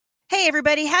Hey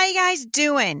everybody, how you guys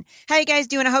doing? I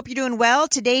hope you're doing well.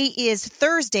 Today is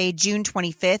Thursday, June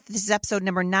 25th. This is episode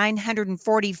number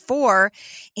 944.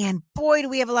 And boy, do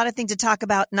we have a lot of things to talk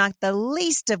about, not the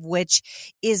least of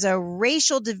which is a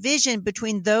racial division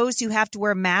between those who have to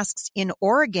wear masks in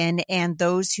Oregon and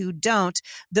those who don't,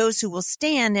 those who will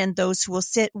stand and those who will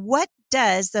sit. What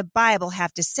does the Bible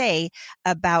have to say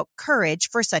about courage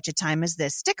for such a time as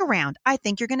this? Stick around. I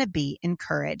think you're going to be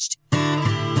encouraged.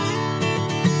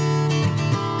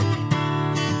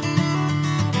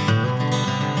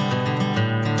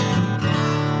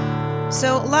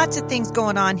 So lots of things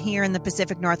going on here in the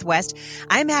Pacific Northwest.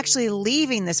 I'm actually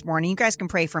leaving this morning. You guys can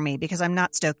pray for me because I'm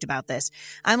not stoked about this.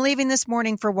 I'm leaving this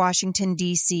morning for Washington,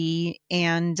 D.C.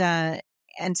 And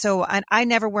so I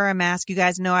never wear a mask. You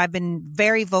guys know I've been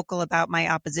very vocal about my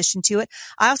opposition to it.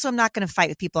 I also am not going to fight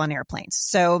with people on airplanes.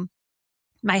 So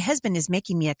my husband is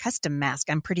making me a custom mask.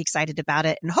 I'm pretty excited about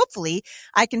it. And hopefully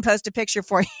I can post a picture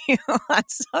for you on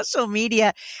social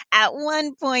media at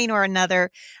one point or another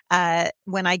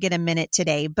when I get a minute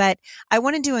today. But I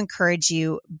wanted to encourage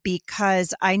you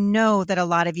because I know that a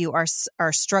lot of you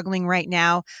are struggling right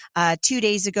now. 2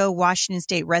 days ago, Washington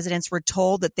State residents were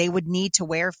told that they would need to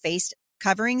wear face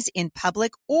coverings in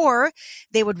public, or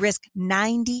they would risk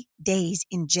 90 days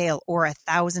in jail or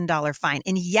 $1,000 fine.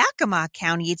 In Yakima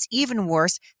County, it's even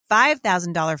worse,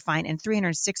 $5,000 fine and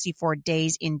 364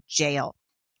 days in jail.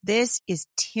 This is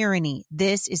tyranny.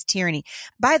 This is tyranny.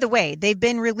 By the way, they've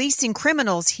been releasing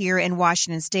criminals here in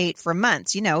Washington State for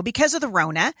months, because of the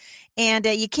Rona. And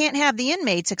you can't have the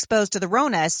inmates exposed to the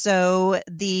Rona. So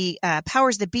the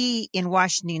powers that be in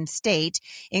Washington State,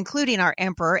 including our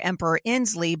Emperor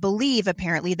Inslee, believe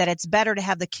apparently that it's better to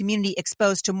have the community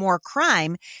exposed to more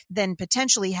crime than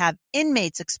potentially have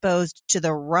inmates exposed to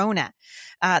the Rona.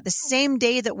 The same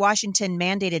day that Washington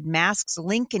mandated masks,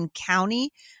 Lincoln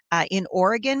County in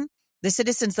Oregon, the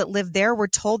citizens that live there were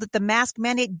told that the mask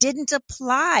mandate didn't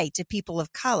apply to people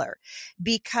of color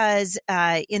because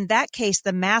in that case,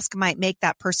 the mask might make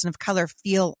that person of color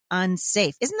feel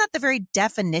unsafe. Isn't that the very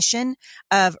definition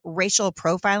of racial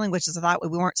profiling, which is a thought we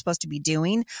weren't supposed to be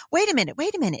doing? Wait a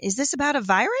minute. Is this about a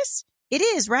virus? It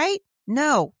is, right?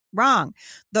 No. Wrong.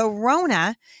 The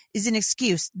Rona is an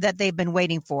excuse that they've been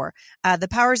waiting for. The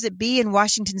powers that be in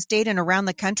Washington State and around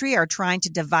the country are trying to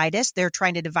divide us. They're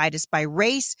trying to divide us by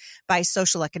race, by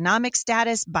social economic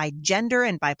status, by gender,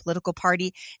 and by political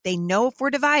party. They know if we're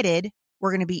divided,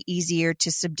 we're going to be easier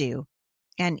to subdue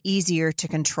and easier to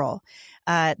control.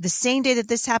 The same day that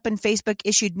this happened, Facebook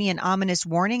issued me an ominous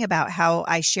warning about how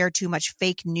I share too much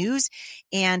fake news.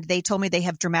 And they told me they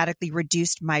have dramatically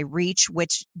reduced my reach,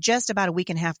 which just about a week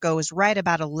and a half ago was right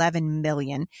about 11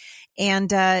 million. And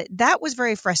that was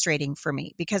very frustrating for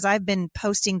me because I've been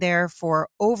posting there for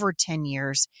over 10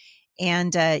 years.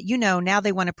 And, now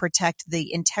they want to protect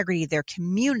the integrity of their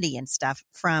community and stuff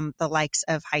from the likes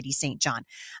of Heidi St. John.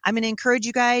 I'm going to encourage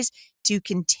you guys to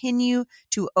continue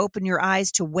to open your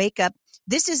eyes, to wake up.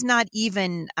 This is not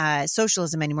even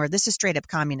socialism anymore. This is straight up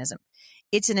communism.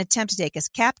 It's an attempt to take us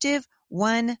captive,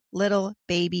 one little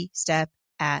baby step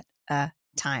at a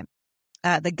time.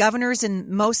 The governors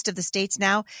in most of the states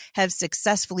now have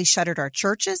successfully shuttered our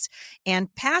churches,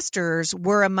 and pastors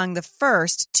were among the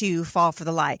first to fall for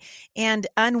the lie. And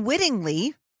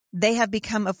unwittingly, they have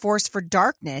become a force for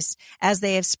darkness as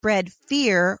they have spread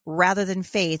fear rather than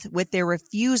faith with their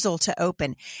refusal to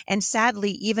open. And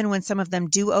sadly, even when some of them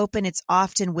do open, it's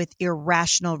often with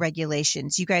irrational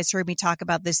regulations. You guys heard me talk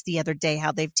about this the other day,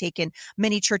 how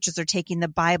many churches are taking the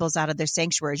Bibles out of their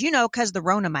sanctuaries, because the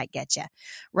Rona might get you,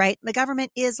 right? The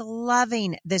government is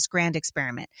loving this grand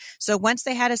experiment. So once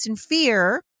they had us in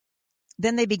fear,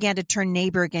 then they began to turn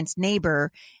neighbor against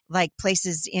neighbor, like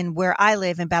places in where I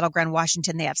live in Battleground,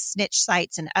 Washington. They have snitch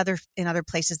sites, and in other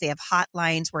places they have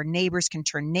hotlines where neighbors can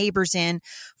turn neighbors in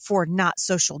for not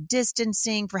social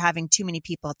distancing, for having too many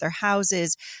people at their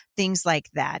houses, things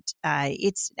like that.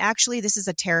 This is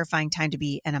a terrifying time to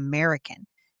be an American,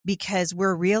 because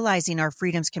we're realizing our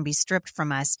freedoms can be stripped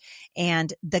from us.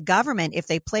 And the government, if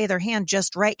they play their hand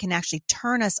just right, can actually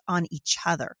turn us on each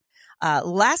other.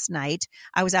 Last night,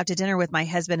 I was out to dinner with my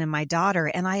husband and my daughter,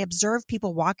 and I observed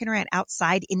people walking around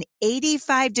outside in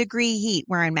 85-degree heat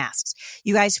wearing masks.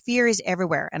 You guys, fear is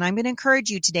everywhere. And I'm going to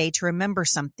encourage you today to remember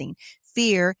something.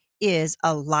 Fear is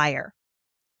a liar.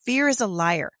 Fear is a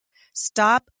liar.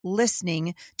 Stop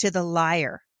listening to the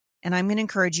liar. And I'm going to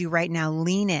encourage you right now,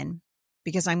 lean in,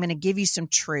 because I'm going to give you some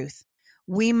truth.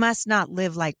 We must not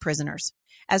live like prisoners.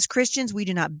 As Christians, we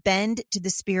do not bend to the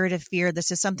spirit of fear.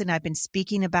 This is something I've been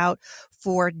speaking about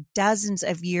for dozens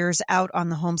of years out on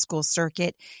the homeschool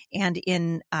circuit and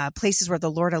in places where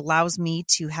the Lord allows me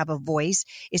to have a voice,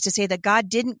 is to say that God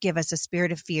didn't give us a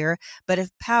spirit of fear, but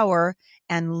of power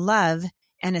and love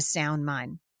and a sound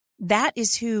mind. That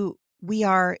is who we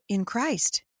are in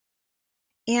Christ.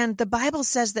 And the Bible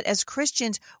says that as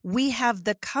Christians, we have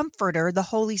the Comforter, the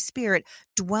Holy Spirit,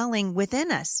 dwelling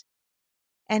within us.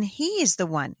 And he is the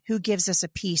one who gives us a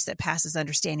peace that passes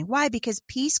understanding. Why? Because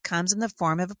peace comes in the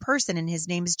form of a person, and his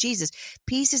name is Jesus.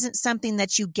 Peace isn't something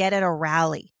that you get at a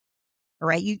rally. All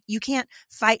right. You can't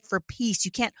fight for peace.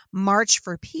 You can't march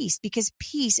for peace, because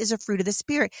peace is a fruit of the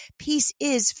Spirit. Peace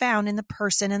is found in the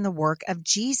person and the work of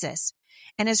Jesus.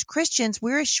 And as Christians,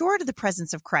 we're assured of the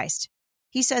presence of Christ.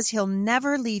 He says he'll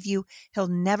never leave you. He'll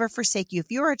never forsake you. If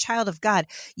you're a child of God,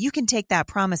 you can take that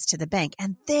promise to the bank.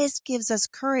 And this gives us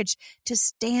courage to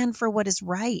stand for what is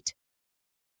right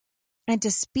and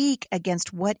to speak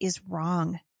against what is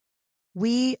wrong.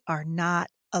 We are not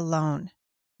alone.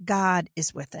 God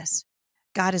is with us.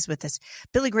 God is with us.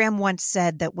 Billy Graham once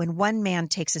said that when one man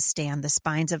takes a stand, the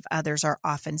spines of others are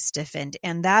often stiffened.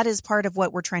 And that is part of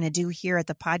what we're trying to do here at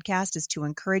the podcast, is to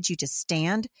encourage you to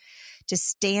stand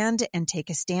and take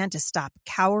a stand, to stop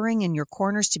cowering in your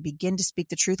corners, to begin to speak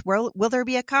the truth. Will there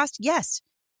be a cost? Yes.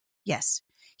 Yes.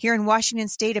 Here in Washington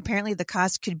State, apparently the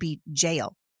cost could be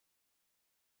jail.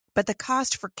 But the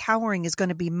cost for cowering is going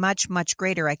to be much, much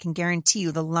greater. I can guarantee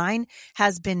you the line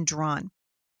has been drawn.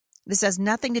 This has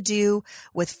nothing to do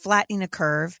with flattening a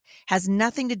curve, has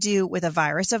nothing to do with a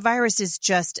virus. A virus is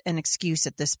just an excuse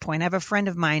at this point. I have a friend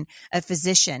of mine, a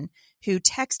physician, who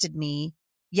texted me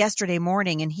yesterday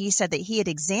morning, and he said that he had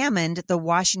examined the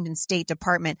Washington State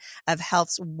Department of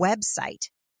Health's website.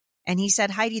 And he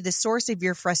said, Heidi, the source of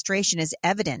your frustration is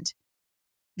evident.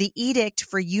 The edict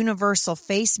for universal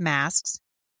face masks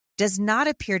does not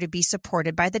appear to be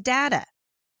supported by the data.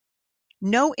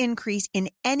 No increase in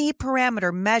any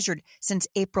parameter measured since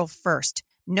April 1st.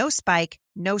 No spike,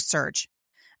 no surge.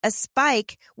 A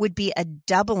spike would be a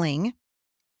doubling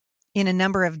in a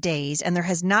number of days, and there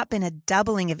has not been a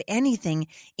doubling of anything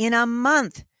in a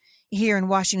month here in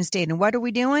Washington State. And what are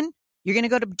we doing? You're going to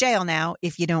go to jail now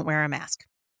if you don't wear a mask.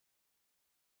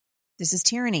 This is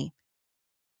tyranny.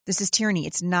 This is tyranny.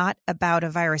 It's not about a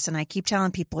virus. And I keep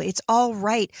telling people it's all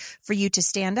right for you to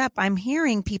stand up. I'm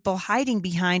hearing people hiding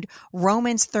behind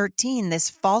Romans 13, this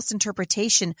false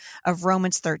interpretation of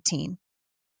Romans 13.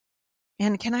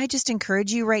 And can I just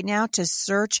encourage you right now to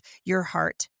search your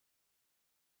heart?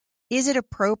 Is it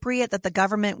appropriate that the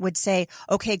government would say,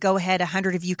 okay, go ahead,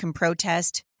 100 of you can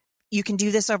protest. You can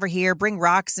do this over here, bring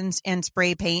rocks and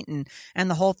spray paint and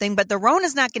the whole thing. But the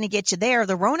Rona's not going to get you there.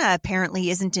 The Rona apparently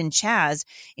isn't in Chaz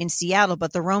in Seattle,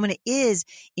 but the Rona is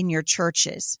in your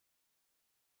churches.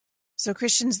 So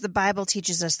Christians, the Bible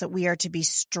teaches us that we are to be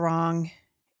strong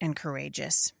and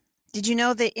courageous. Did you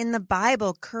know that in the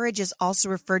Bible, courage is also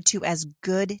referred to as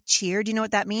good cheer? Do you know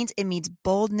what that means? It means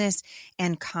boldness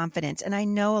and confidence. And I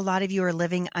know a lot of you are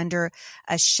living under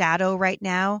a shadow right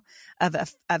now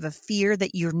of a fear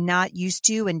that you're not used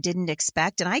to and didn't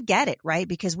expect. And I get it, right?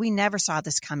 Because we never saw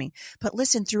this coming. But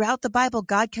listen, throughout the Bible,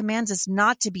 God commands us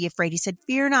not to be afraid. He said,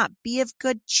 fear not, be of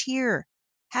good cheer,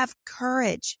 have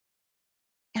courage.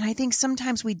 And I think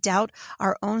sometimes we doubt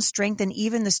our own strength and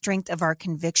even the strength of our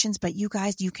convictions. But you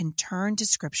guys, you can turn to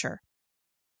Scripture.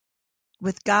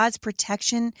 With God's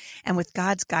protection and with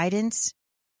God's guidance,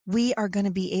 we are going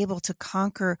to be able to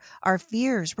conquer our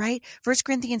fears, right? 1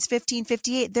 Corinthians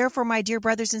 15:58. Therefore, my dear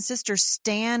brothers and sisters,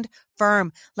 stand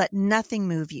firm. Let nothing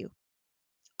move you.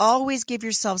 Always give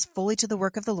yourselves fully to the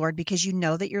work of the Lord, because you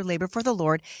know that your labor for the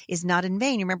Lord is not in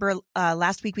vain. Remember,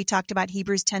 last week we talked about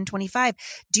Hebrews 10:25.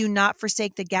 Do not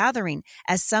forsake the gathering,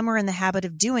 as some are in the habit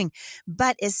of doing,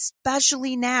 but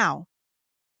especially now,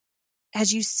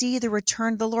 as you see the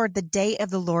return of the Lord, the day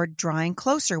of the Lord drawing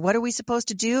closer. What are we supposed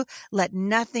to do? Let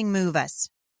nothing move us.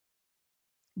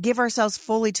 Give ourselves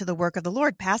fully to the work of the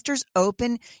Lord. Pastors,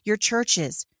 open your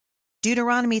churches.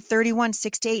 Deuteronomy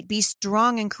 31:6-8, be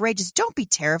strong and courageous. Don't be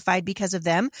terrified because of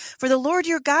them, for the Lord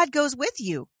your God goes with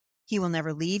you. He will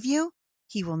never leave you.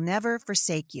 He will never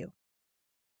forsake you.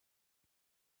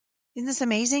 Isn't this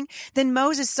amazing? Then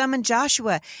Moses summoned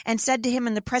Joshua and said to him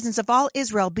in the presence of all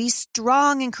Israel, be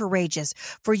strong and courageous,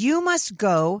 for you must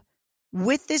go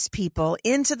with this people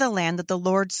into the land that the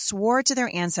Lord swore to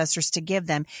their ancestors to give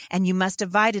them, and you must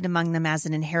divide it among them as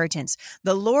an inheritance.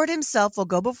 The Lord himself will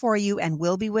go before you and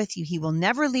will be with you. He will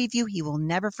never leave you. He will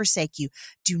never forsake you.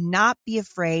 Do not be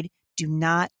afraid. Do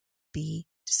not be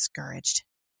discouraged.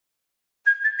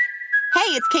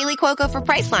 Hey, it's Kaylee Cuoco for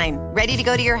Priceline. Ready to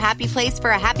go to your happy place for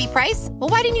a happy price? Well,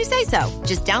 why didn't you say so?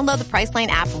 Just download the Priceline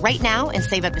app right now and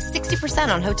save up to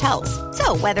 60% on hotels.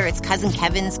 So whether it's Cousin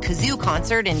Kevin's Kazoo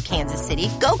Concert in Kansas City,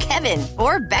 go Kevin,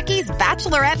 or Becky's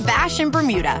Bachelorette Bash in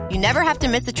Bermuda, you never have to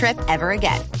miss a trip ever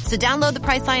again. So download the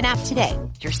Priceline app today.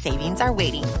 Your savings are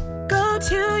waiting. Go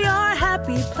to your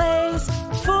happy place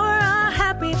for a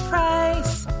happy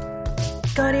price.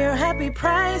 Go to your happy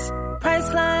price,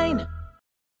 Priceline.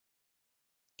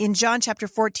 In John chapter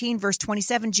 14, verse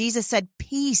 27, Jesus said,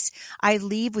 "Peace I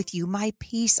leave with you, my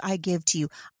peace I give to you.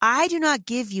 I do not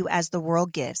give you as the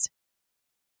world gives.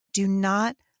 Do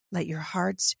not let your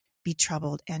hearts be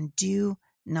troubled, and do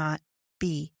not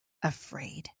be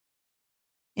afraid."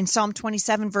 In Psalm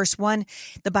 27, verse 1,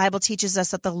 the Bible teaches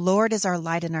us that the Lord is our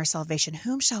light and our salvation.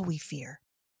 Whom shall we fear?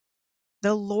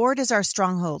 The Lord is our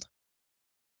stronghold.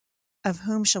 Of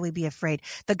whom shall we be afraid?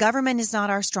 The government is not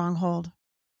our stronghold.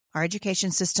 Our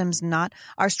education system's not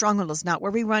our stronghold. It's not where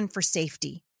we run for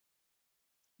safety.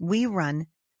 We run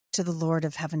to the Lord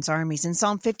of heaven's armies. In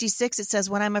Psalm 56, it says,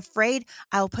 "When I'm afraid,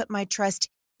 I'll put my trust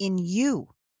in you.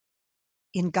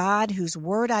 In God, whose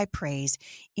word I praise,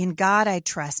 in God I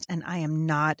trust, and I am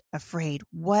not afraid.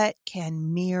 What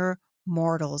can mere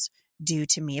mortals do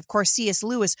to me?" Of course, C.S.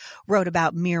 Lewis wrote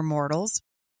about mere mortals.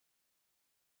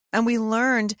 And we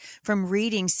learned from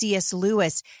reading C.S.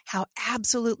 Lewis how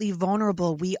absolutely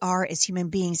vulnerable we are as human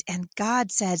beings. And God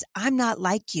says, "I'm not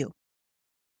like you.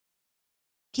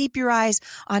 Keep your eyes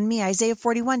on me." Isaiah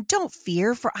 41, "Don't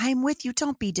fear, for I am with you.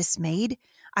 Don't be dismayed.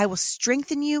 I will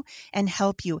strengthen you and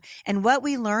help you." And what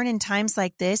we learn in times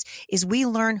like this is we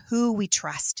learn who we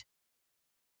trust.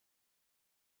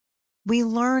 We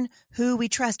learn who we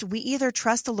trust. We either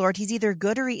trust the Lord. He's either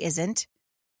good or he isn't.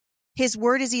 His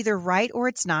word is either right or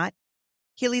it's not.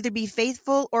 He'll either be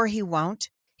faithful or he won't.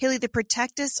 He'll either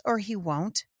protect us or he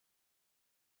won't.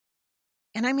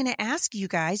 And I'm going to ask you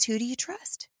guys, who do you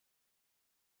trust?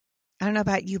 I don't know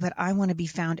about you, but I want to be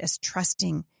found as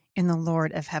trusting in the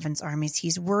Lord of heaven's armies.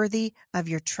 He's worthy of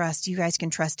your trust. You guys can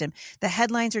trust him. The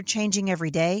headlines are changing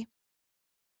every day.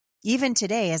 Even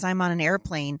today, as I'm on an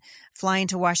airplane flying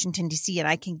to Washington, D.C., and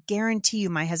I can guarantee you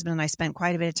my husband and I spent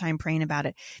quite a bit of time praying about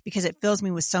it because it fills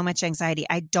me with so much anxiety.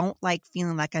 I don't like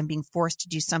feeling like I'm being forced to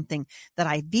do something that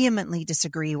I vehemently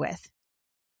disagree with.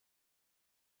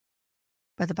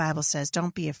 But the Bible says,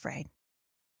 don't be afraid.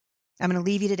 I'm going to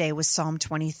leave you today with Psalm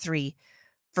 23,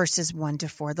 verses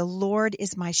 1-4. "The Lord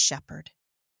is my shepherd.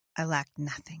 I lack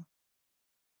nothing.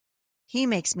 He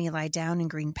makes me lie down in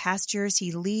green pastures.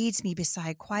 He leads me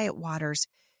beside quiet waters.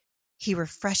 He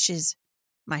refreshes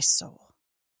my soul.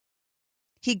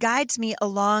 He guides me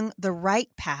along the right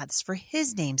paths for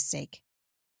his name's sake.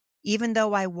 Even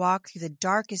though I walk through the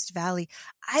darkest valley,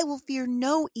 I will fear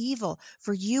no evil,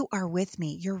 for you are with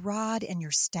me. Your rod and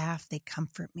your staff, they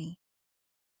comfort me.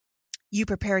 You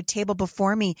prepare a table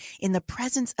before me in the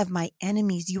presence of my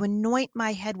enemies. You anoint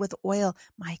my head with oil.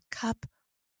 My cup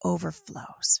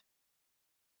overflows.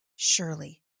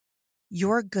 Surely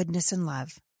your goodness and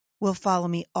love will follow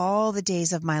me all the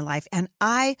days of my life, and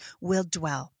I will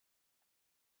dwell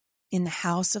in the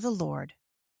house of the Lord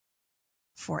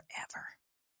forever."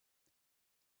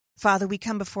 Father, we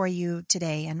come before you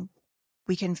today and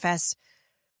we confess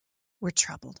we're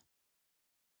troubled.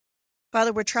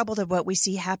 Father, we're troubled at what we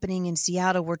see happening in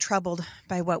Seattle. We're troubled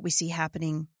by what we see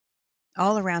happening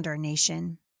all around our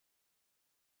nation.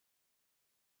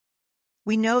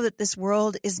 We know that this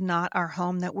world is not our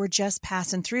home, that we're just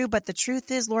passing through. But the truth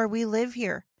is, Lord, we live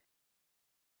here.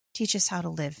 Teach us how to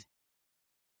live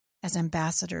as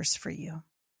ambassadors for you.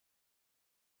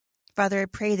 Father, I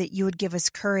pray that you would give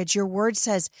us courage. Your word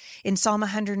says in Psalm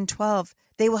 112,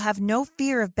 they will have no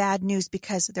fear of bad news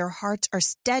because their hearts are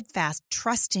steadfast,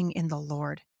 trusting in the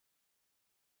Lord.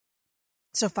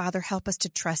 So, Father, help us to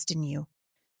trust in you.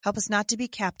 Help us not to be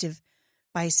captive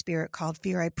by a spirit called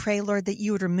fear. I pray, Lord, that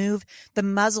you would remove the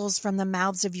muzzles from the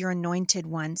mouths of your anointed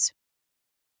ones,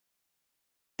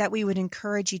 that we would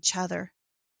encourage each other,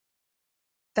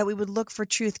 that we would look for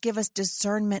truth. Give us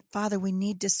discernment. Father, we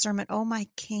need discernment. Oh, my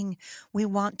King, we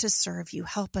want to serve you.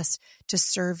 Help us to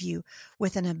serve you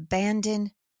with an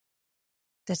abandon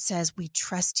that says we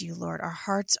trust you, Lord. Our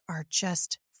hearts are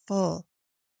just full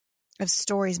of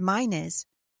stories. Mine is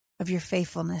of your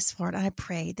faithfulness, Lord. I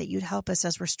pray that you'd help us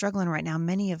as we're struggling right now,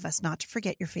 many of us, not to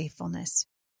forget your faithfulness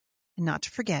and not to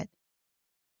forget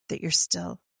that you're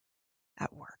still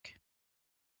at work.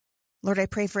 Lord, I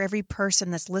pray for every person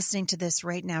that's listening to this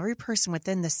right now, every person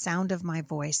within the sound of my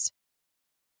voice,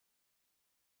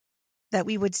 that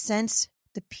we would sense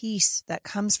the peace that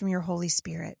comes from your Holy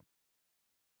Spirit,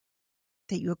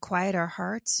 that you would quiet our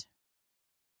hearts,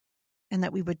 and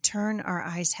that we would turn our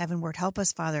eyes heavenward. Help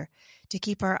us, Father, to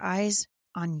keep our eyes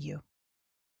on you,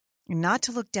 and not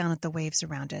to look down at the waves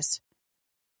around us,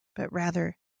 but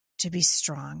rather to be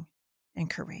strong and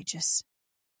courageous.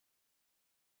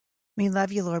 We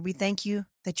love you, Lord. We thank you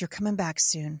that you're coming back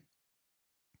soon.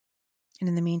 And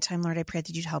in the meantime, Lord, I pray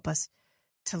that you'd help us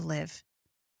to live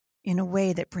in a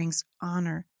way that brings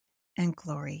honor and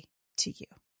glory to you.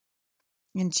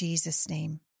 In Jesus'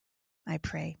 name, I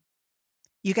pray.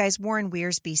 You guys, Warren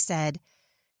Wiersbe said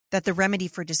that the remedy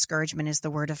for discouragement is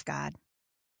the word of God.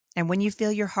 And when you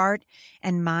fill your heart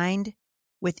and mind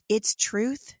with its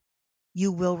truth,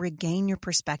 you will regain your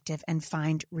perspective and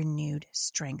find renewed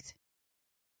strength.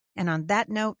 And on that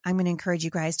note, I'm going to encourage you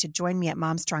guys to join me at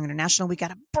Mom Strong International. We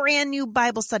got a brand new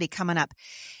Bible study coming up,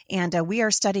 and we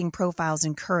are studying Profiles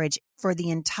in Courage for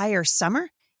the entire summer.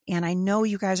 And I know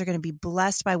you guys are going to be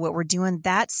blessed by what we're doing.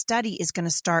 That study is going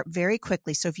to start very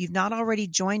quickly. So if you've not already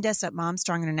joined us at Mom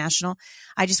Strong International,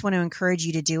 I just want to encourage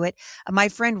you to do it. My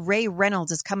friend Ray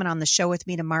Reynolds is coming on the show with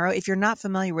me tomorrow. If you're not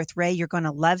familiar with Ray, you're going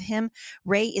to love him.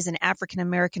 Ray is an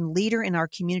African-American leader in our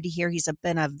community here. He's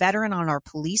been a veteran on our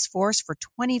police force for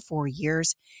 24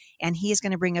 years, and he is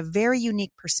going to bring a very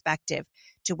unique perspective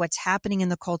to what's happening in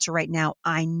the culture right now.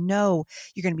 I know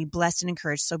you're going to be blessed and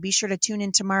encouraged. So be sure to tune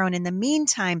in tomorrow. And in the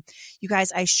meantime, you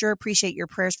guys, I sure appreciate your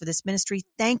prayers for this ministry.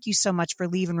 Thank you so much for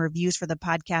leaving reviews for the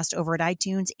podcast over at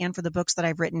iTunes and for the books that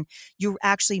I've written. You're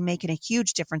actually making a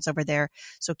huge difference over there.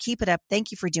 So keep it up. Thank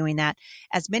you for doing that.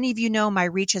 As many of you know, my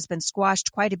reach has been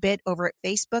squashed quite a bit over at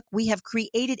Facebook. We have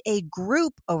created a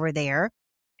group over there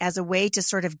as a way to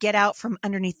sort of get out from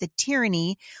underneath the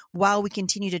tyranny while we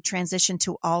continue to transition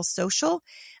to all social.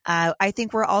 I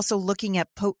think we're also looking at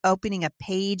opening a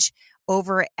page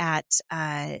over at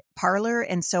Parler.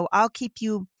 And so I'll keep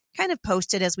you kind of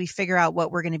posted as we figure out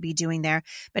what we're going to be doing there.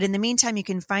 But in the meantime, you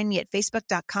can find me at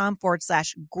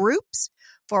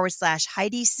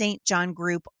facebook.com/groups/Heidi St. John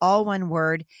Group, all one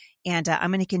word. And I'm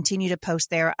going to continue to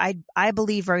post there. I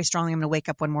believe very strongly I'm going to wake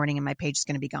up one morning and my page is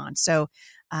going to be gone. So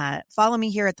follow me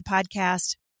here at the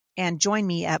podcast and join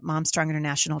me at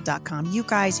momstronginternational.com. You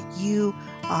guys, you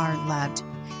are loved.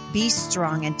 Be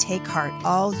strong and take heart,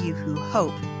 all you who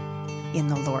hope in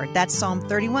the Lord. That's Psalm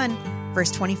 31,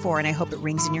 verse 24, and I hope it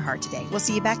rings in your heart today. We'll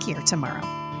see you back here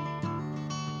tomorrow.